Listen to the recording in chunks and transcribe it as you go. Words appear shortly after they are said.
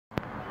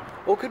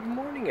Well, good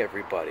morning,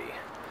 everybody.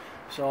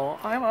 So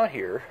I'm out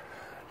here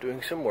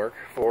doing some work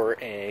for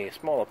a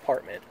small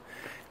apartment,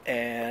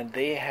 and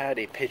they had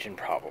a pigeon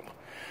problem.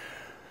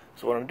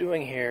 So what I'm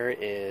doing here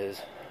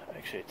is,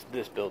 actually it's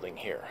this building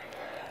here.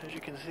 As you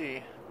can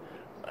see,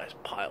 nice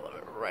pile of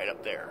it right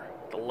up there.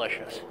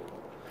 Delicious.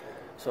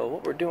 So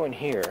what we're doing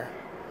here,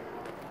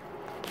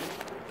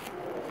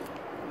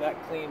 that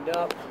cleaned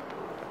up.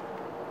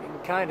 You can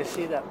kind of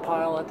see that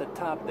pile at the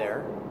top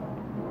there.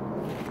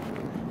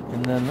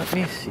 And then let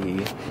me see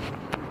if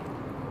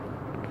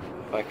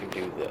I can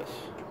do this.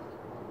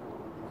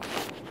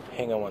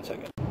 Hang on one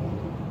second.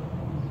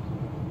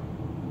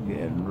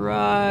 Get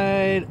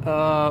right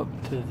up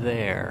to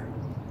there.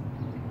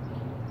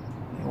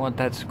 I want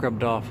that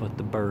scrubbed off with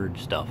the bird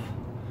stuff.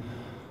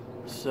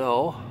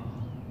 So,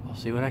 I'll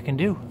see what I can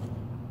do.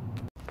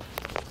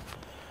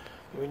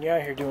 When you're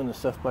out here doing this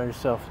stuff by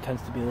yourself, it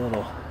tends to be a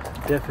little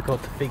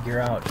difficult to figure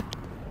out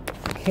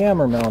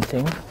camera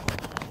mounting.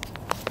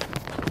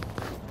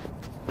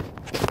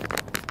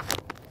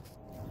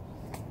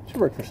 Should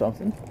work for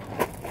something.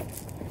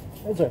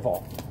 As I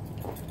fall.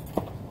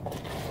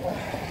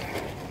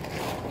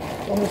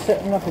 I'm just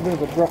setting up a bit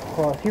of a drop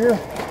cloth here.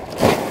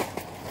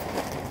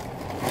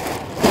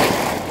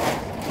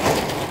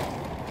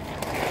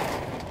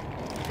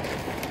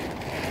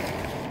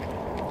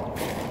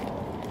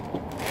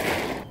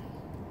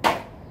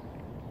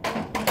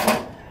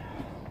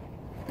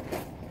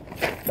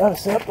 Gotta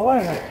set up the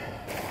ladder.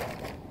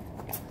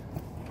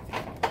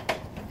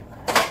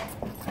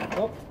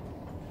 Oh.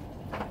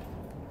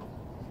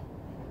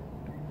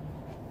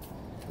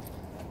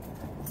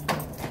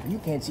 You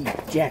can't see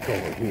jack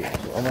over here,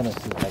 so I'm gonna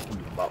see what I can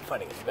do about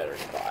finding a better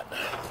spot.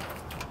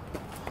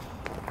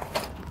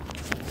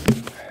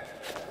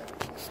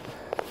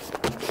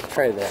 Let's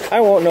try that. I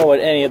won't know what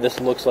any of this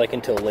looks like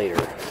until later.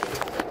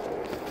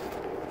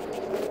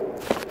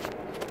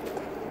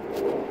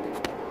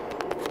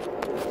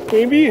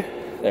 Maybe?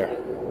 There.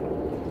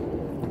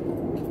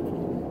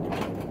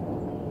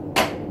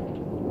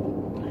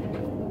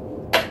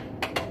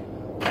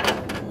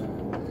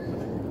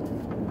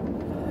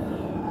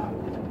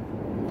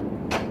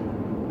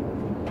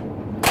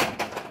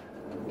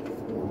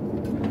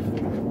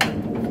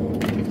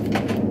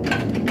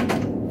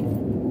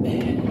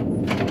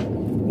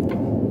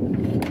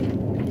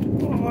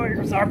 Oh,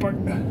 here's our part.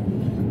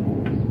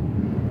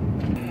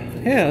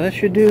 Yeah, that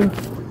should do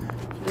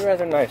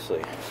rather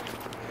nicely.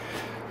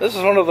 This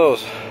is one of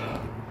those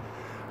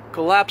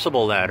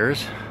collapsible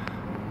ladders.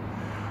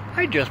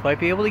 I just might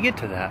be able to get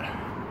to that.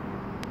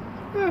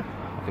 I'll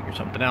figure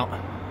something out.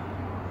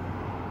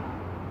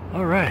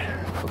 Alright,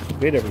 we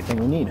get everything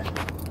we need.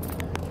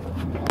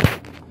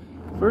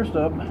 First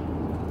up,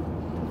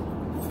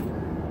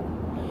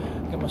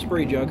 got my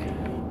spray jug.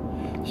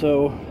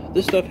 So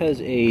this stuff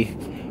has a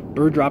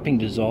bird dropping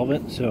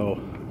dissolvent, so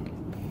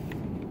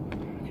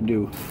I can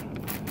do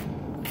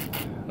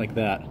like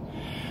that.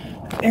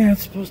 And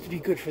it's supposed to be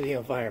good for the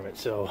environment,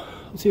 so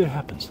let's see what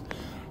happens.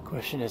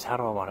 Question is, how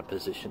do I want to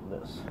position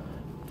this?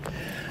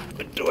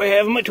 What do I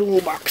have in my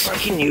toolbox I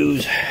can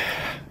use?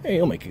 Hey,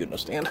 I'll make a good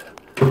enough stand.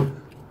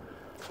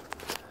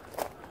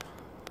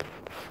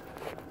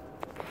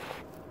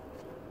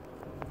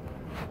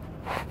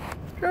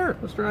 Sure,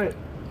 let's try it.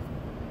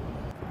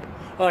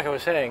 Like I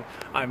was saying,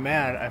 I'm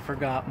mad I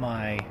forgot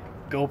my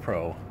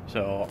GoPro,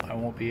 so I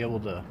won't be able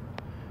to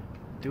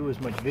do as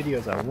much video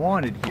as I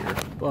wanted here,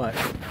 but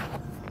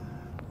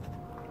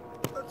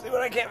let's see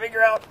what I can't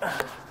figure out.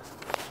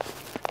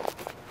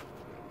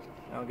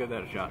 I'll give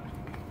that a shot.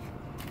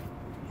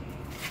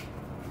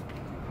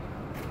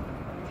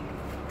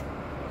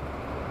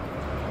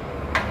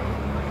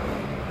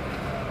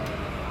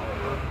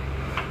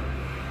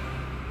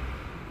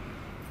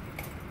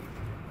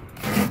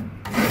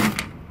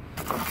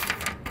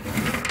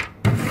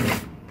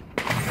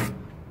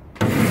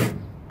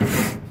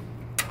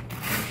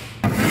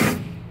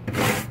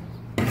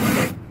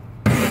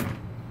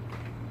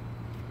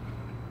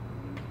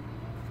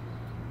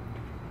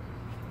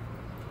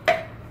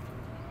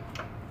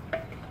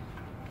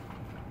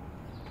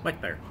 Much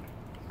better.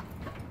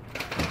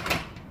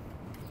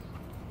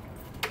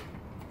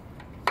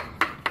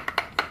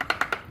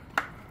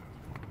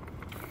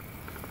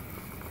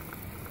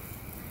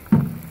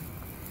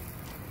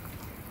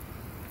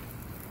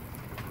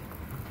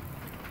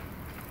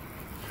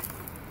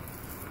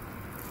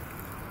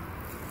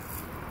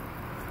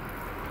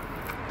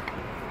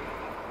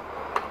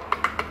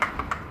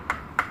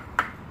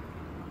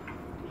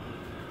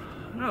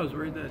 I was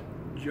worried that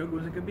jug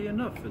wasn't going to be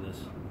enough for this.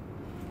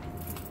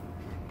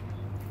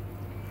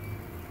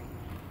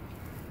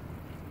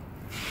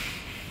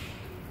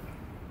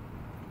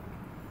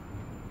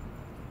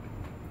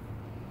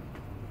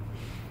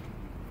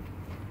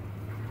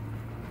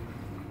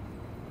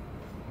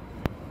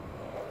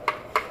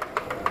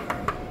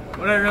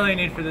 What I really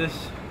need for this,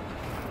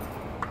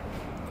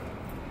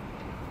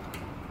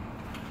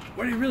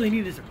 what I really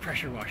need is a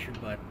pressure washer,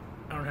 but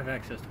I don't have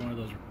access to one of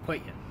those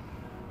quite yet.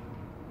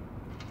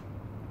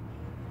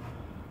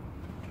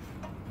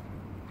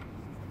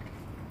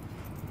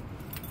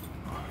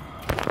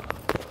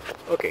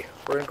 Okay,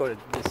 we're gonna go to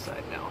this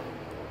side now.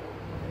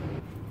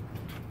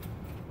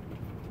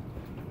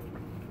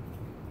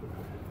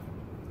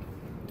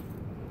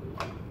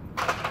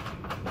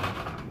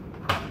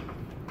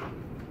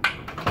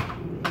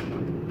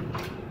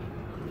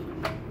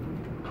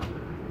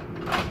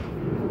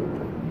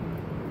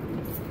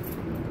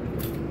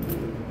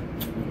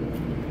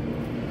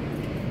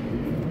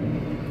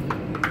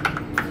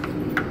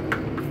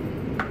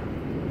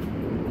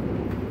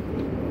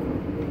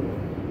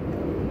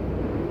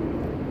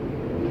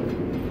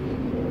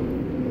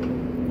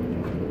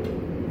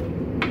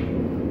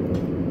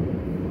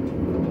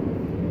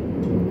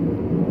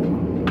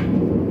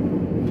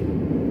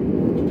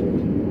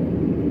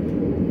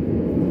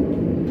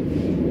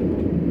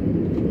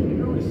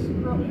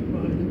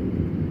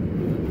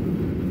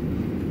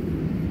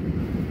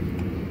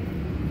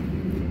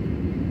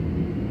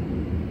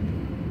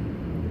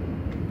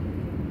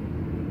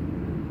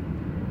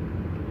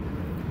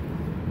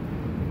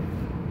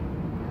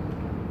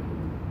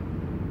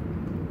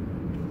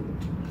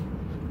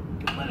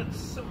 Let it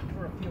simmer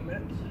for a few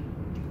minutes.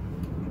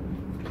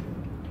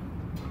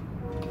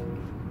 Oh,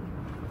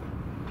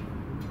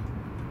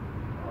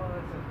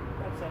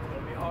 that's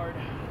gonna be hard.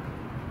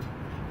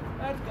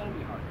 That's gonna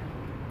be hard.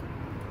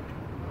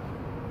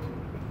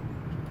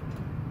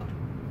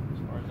 As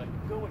far as I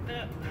can go with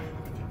that.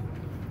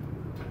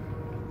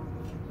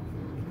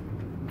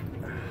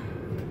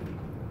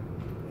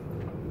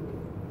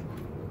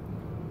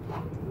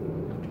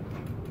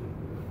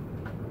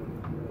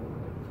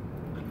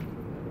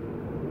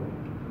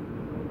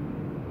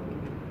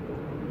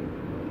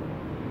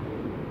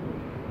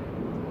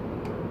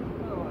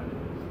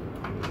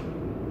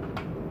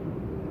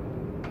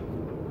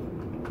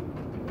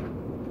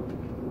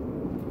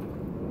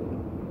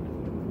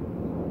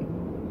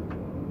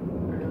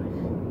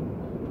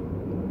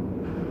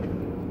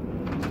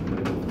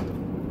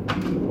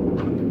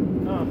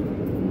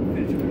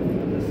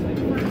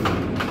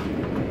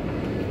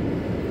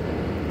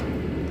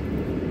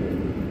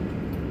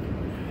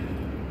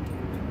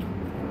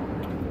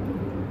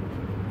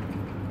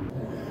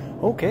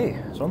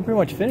 Okay, so I'm pretty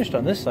much finished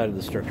on this side of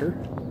the structure.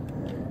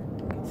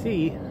 You can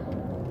see,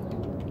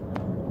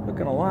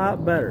 looking a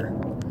lot better.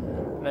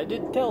 And I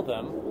did tell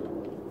them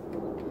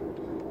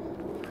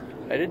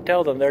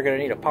they're going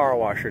to need a power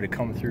washer to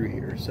come through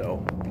here,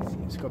 so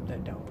scrub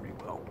that down pretty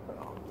well.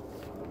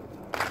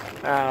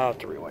 I'll have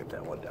to rewipe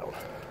that one down.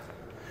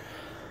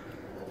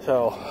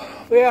 So,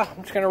 yeah,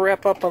 I'm just going to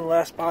wrap up on the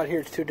last spot here.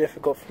 It's too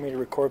difficult for me to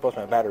record, plus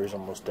my battery's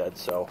almost dead,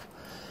 so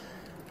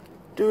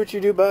do what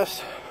you do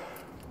best.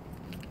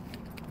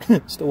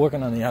 Still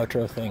working on the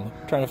outro thing.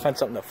 Trying to find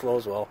something that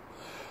flows well.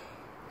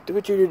 Do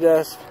what you do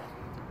best.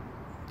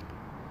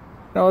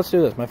 Now let's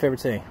do this. My favorite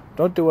saying.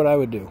 Don't do what I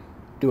would do.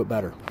 Do it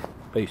better.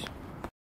 Peace.